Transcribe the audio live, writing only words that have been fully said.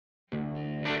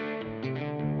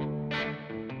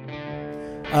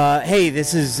Hey,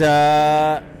 this is,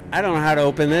 I don't know how to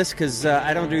open this because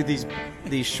I don't do these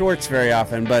shorts very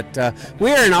often, but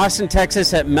we are in Austin,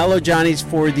 Texas at Mellow Johnny's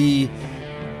for the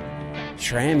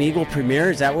SRAM Eagle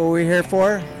premiere. Is that what we're here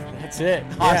for? That's it.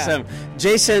 Awesome. Yeah.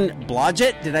 Jason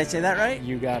Blodgett, did I say that right?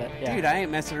 You got it. Yeah. Dude, I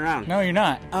ain't messing around. No, you're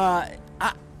not.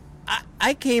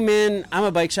 I came in, I'm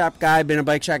a bike shop guy, been a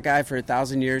bike shop guy for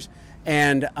 1,000 years,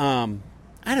 and I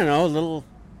don't know, a little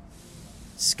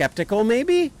skeptical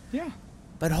maybe? Yeah.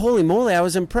 But holy moly, I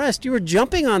was impressed. You were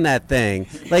jumping on that thing.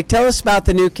 Like, tell us about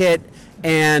the new kit,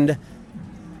 and,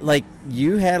 like,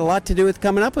 you had a lot to do with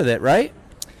coming up with it, right?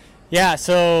 Yeah,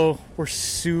 so we're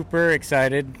super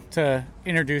excited to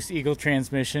introduce Eagle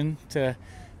Transmission to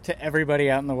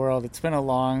everybody out in the world. It's been a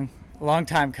long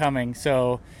time coming.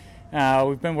 So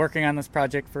we've been working on this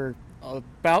project for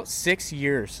about 6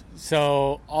 years.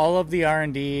 So all of the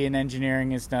R&D and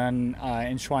engineering is done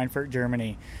in Schweinfurt,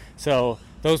 Germany. So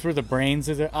those were the brains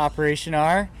of the operation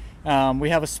are. We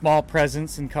have a small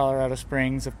presence in Colorado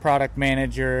Springs of product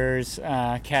managers,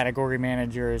 category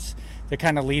managers that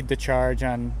kind of lead the charge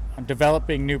on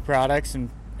developing new products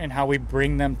and how we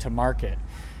bring them to market.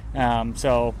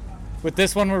 So with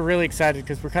this one, we're really excited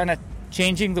because we're kind of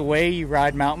changing the way you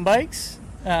ride mountain bikes.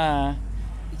 Yeah,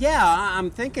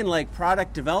 I'm thinking like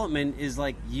product development is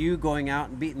like you going out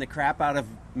and beating the crap out of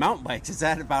mountain bikes. Is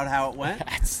that about how it went?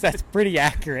 That's pretty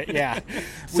accurate, yeah.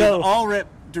 So we've all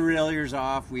ripped derailleurs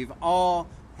off. We've all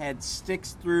had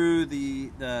sticks through the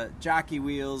jockey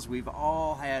wheels. We've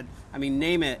all had, I mean,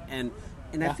 name it. And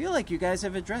I feel like you guys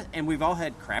have addressed, and we've all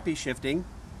had crappy shifting.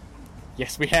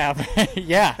 Yes, we have.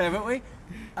 Yeah. Haven't we?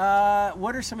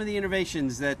 What are some of the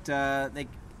innovations that they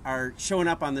are showing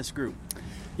up on this group?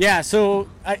 Yeah, so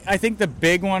I think the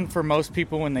big one for most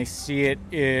people when they see it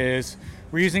is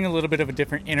we're using a little bit of a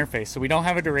different interface. So we don't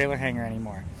have a derailleur hanger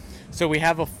anymore. So we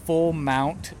have a full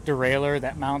mount derailleur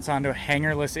that mounts onto a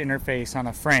hangerless interface on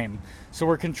a frame. So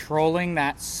we're controlling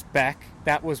that spec.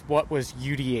 That was what was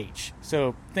UDH.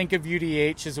 So think of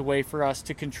UDH as a way for us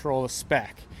to control a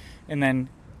spec and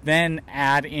then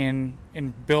add in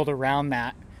and build around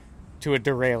that to a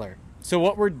derailleur. So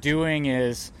what we're doing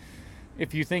is,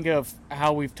 if you think of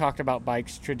how we've talked about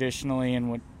bikes traditionally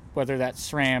and whether that's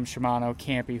SRAM, Shimano,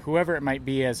 Campy, whoever it might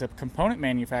be as a component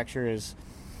manufacturer, is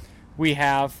we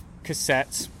have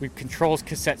cassettes. We control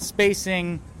cassette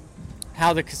spacing,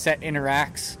 how the cassette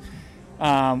interacts.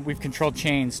 We've controlled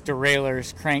chains,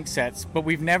 derailleurs, cranksets, but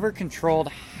we've never controlled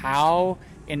how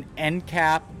an end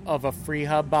cap of a free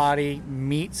hub body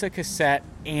meets a cassette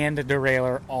and a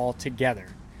derailleur all together.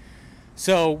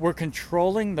 So we're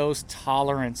controlling those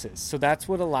tolerances. So that's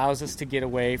what allows us to get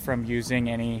away from using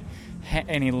any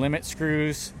limit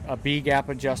screws, a B-gap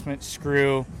adjustment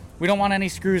screw. We don't want any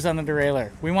screws on the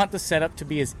derailleur. We want the setup to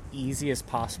be as easy as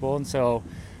possible. And so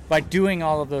by doing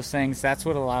all of those things, that's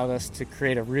what allowed us to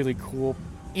create a really cool,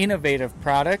 innovative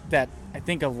product that I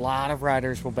think a lot of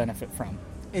riders will benefit from.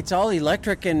 It's all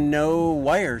electric and no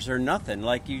wires or nothing.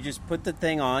 Like, you just put the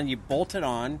thing on, you bolt it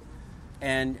on,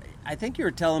 and I think you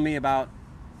were telling me about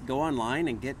go online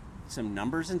and get some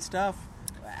numbers and stuff.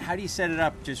 How do you set it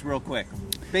up just real quick?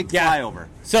 Big flyover.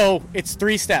 So it's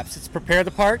 3 steps. It's prepare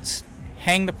the parts,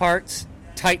 hang the parts,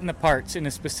 tighten the parts in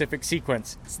a specific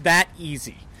sequence. It's that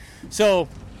easy. So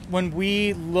when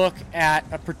we look at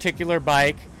a particular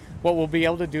bike, what we'll be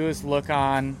able to do is look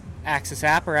on Axis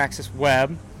app or Axis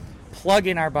web, plug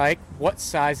in our bike, what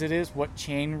size it is, what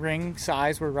chain ring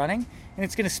size we're running, and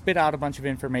it's going to spit out a bunch of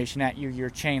information at you, your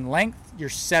chain length, your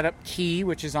setup key,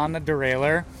 which is on the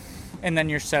derailleur, and then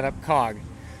your setup cog.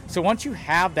 So once you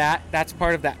have that, that's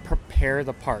part of that prepare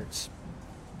the parts.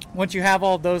 Once you have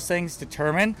all those things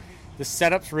determined, the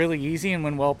setup's really easy, and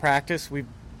when well practiced,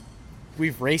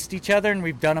 we've raced each other and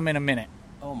we've done them in a minute.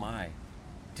 Oh my.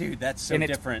 Dude, that's so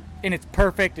different. And it's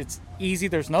perfect. It's easy.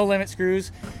 There's no limit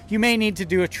screws. You may need to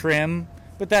do a trim,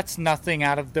 but that's nothing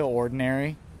out of the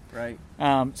ordinary. Right.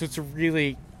 So it's a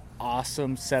really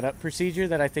awesome setup procedure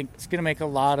that I think is going to make a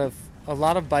lot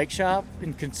of bike shop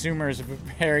and consumers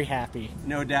very happy.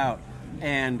 No doubt.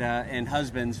 And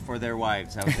husbands for their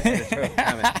wives. I was editorial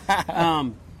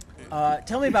comment.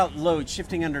 Tell me about load,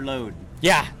 shifting under load.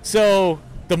 Yeah. So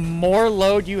the more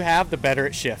load you have, the better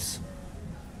it shifts.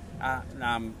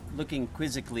 I'm looking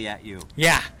quizzically at you.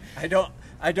 Yeah. I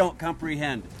don't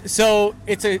comprehend. So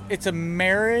it's a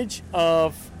marriage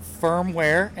of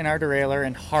firmware in our derailleur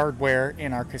and hardware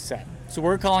in our cassette. So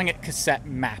we're calling it cassette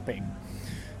mapping.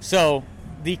 So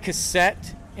the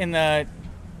cassette in the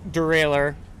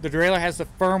derailleur has the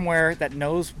firmware that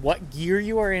knows what gear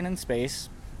you are in space.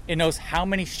 It knows how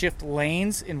many shift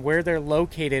lanes and where they're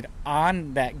located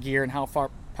on that gear and how far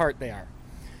apart they are.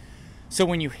 So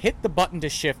when you hit the button to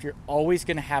shift, you're always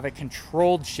going to have a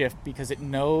controlled shift because it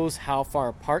knows how far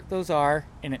apart those are,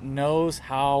 and it knows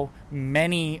how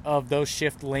many of those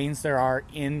shift lanes there are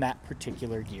in that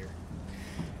particular gear.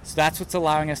 So that's what's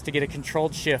allowing us to get a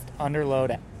controlled shift under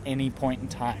load at any point in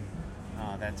time.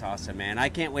 Oh, that's awesome, man. I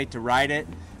can't wait to ride it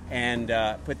and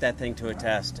put that thing to a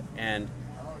test. And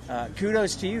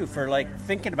kudos to you for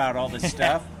thinking about all this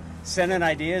stuff, sending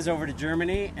ideas over to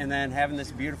Germany, and then having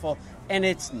this beautiful... And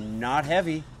it's not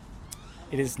heavy.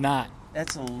 It is not.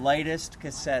 That's the lightest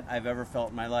cassette I've ever felt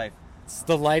in my life. It's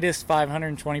the lightest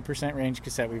 520% range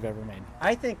cassette we've ever made.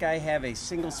 I think I have a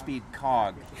single-speed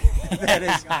cog that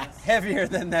is heavier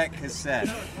than that cassette.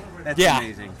 That's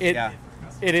amazing.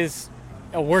 It is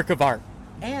a work of art.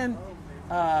 And,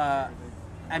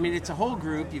 it's a whole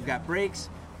group. You've got brakes.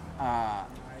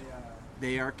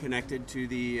 They are connected to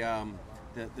the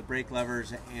brake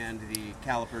levers, and the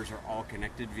calipers are all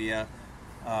connected via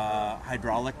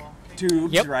hydraulic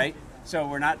tubes, Yep. right? So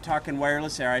we're not talking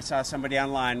wireless there. I saw somebody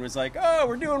online was like, oh,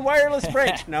 we're doing wireless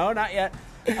brakes. No, not yet.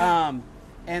 And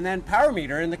then power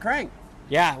meter in the crank.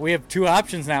 Yeah, we have two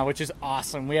options now, which is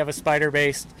awesome. We have a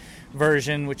spider-based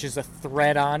version, which is a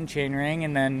thread-on chainring,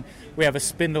 and then we have a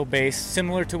spindle-based,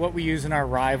 similar to what we use in our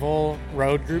rival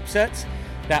road group sets.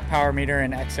 That power meter in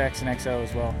XX and XO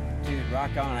as well. Dude,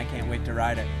 rock on. I can't wait to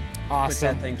ride it. Awesome.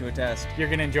 Put that thing to a test. You're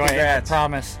going to enjoy Congrats. it, I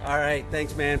promise. All right.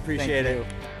 Thanks, man. Appreciate Thank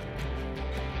it. you.